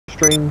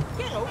stream,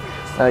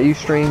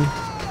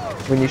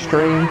 when you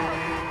stream,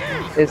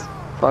 it's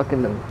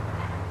fucking,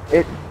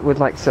 it was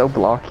like so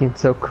blocky and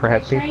so They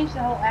crappy. changed the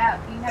whole app.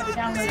 You have to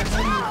download a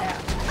menu app.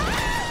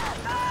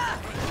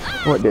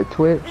 What did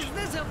Twitch?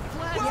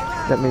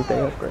 That means they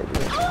upgraded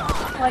it.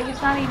 Like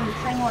it's not even the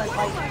same one.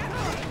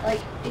 Like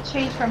it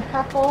changed from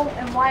purple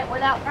and white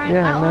without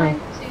outline to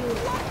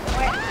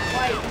white.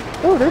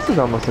 Oh, this is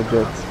almost a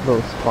good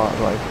little spot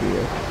right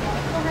here.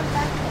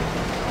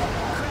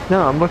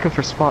 No, I'm looking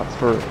for spots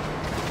for.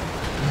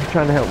 I'm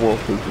trying to help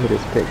Wolfie with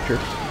his picture.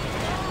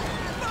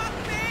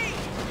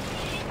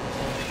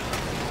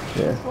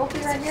 Yeah. Is Wolfie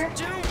right here?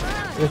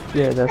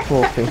 Yeah, that's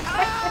Wolfie.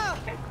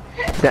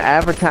 The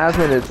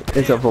advertisement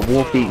is of a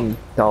wolf eating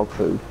dog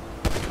food.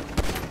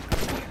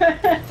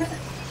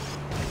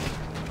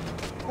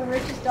 The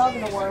richest dog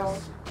in the world.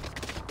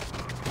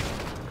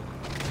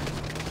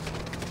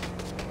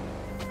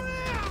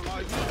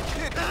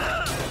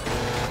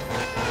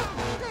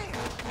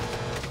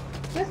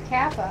 Who's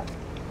Kappa?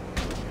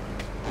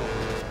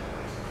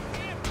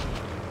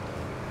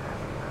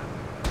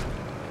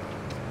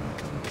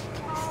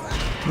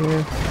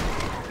 Yeah.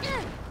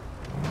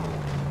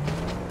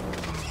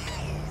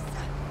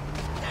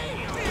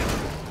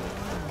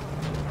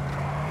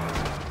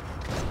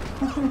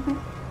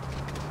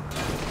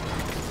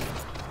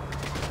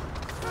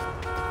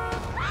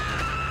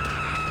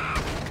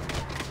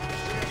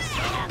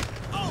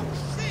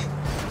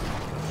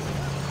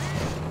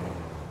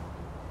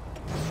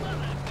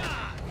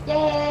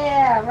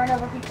 Yeah, run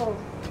over people.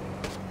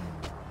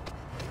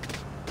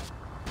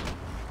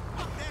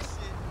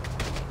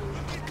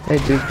 They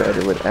do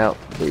better without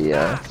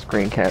the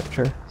screen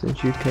capture,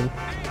 since you can.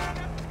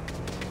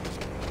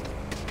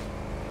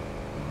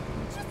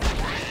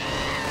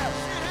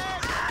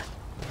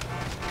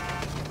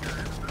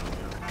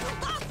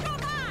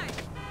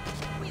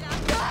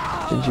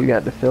 Since you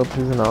got the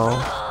filters and all.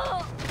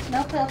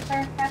 No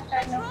filter.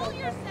 Hashtag no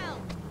filter.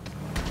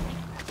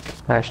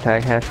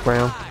 Hashtag hash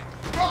brown.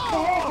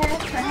 Hashtag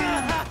hash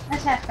brown.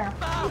 That's hash brown.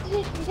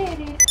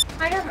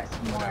 I got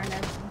some more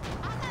nursing.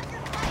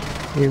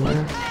 You were? More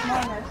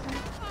nursing.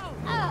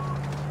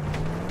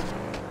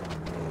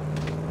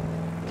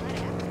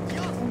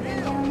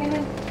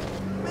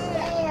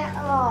 Yeah.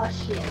 Oh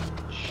shit.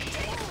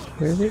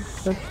 Really?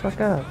 Shut the fuck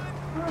up.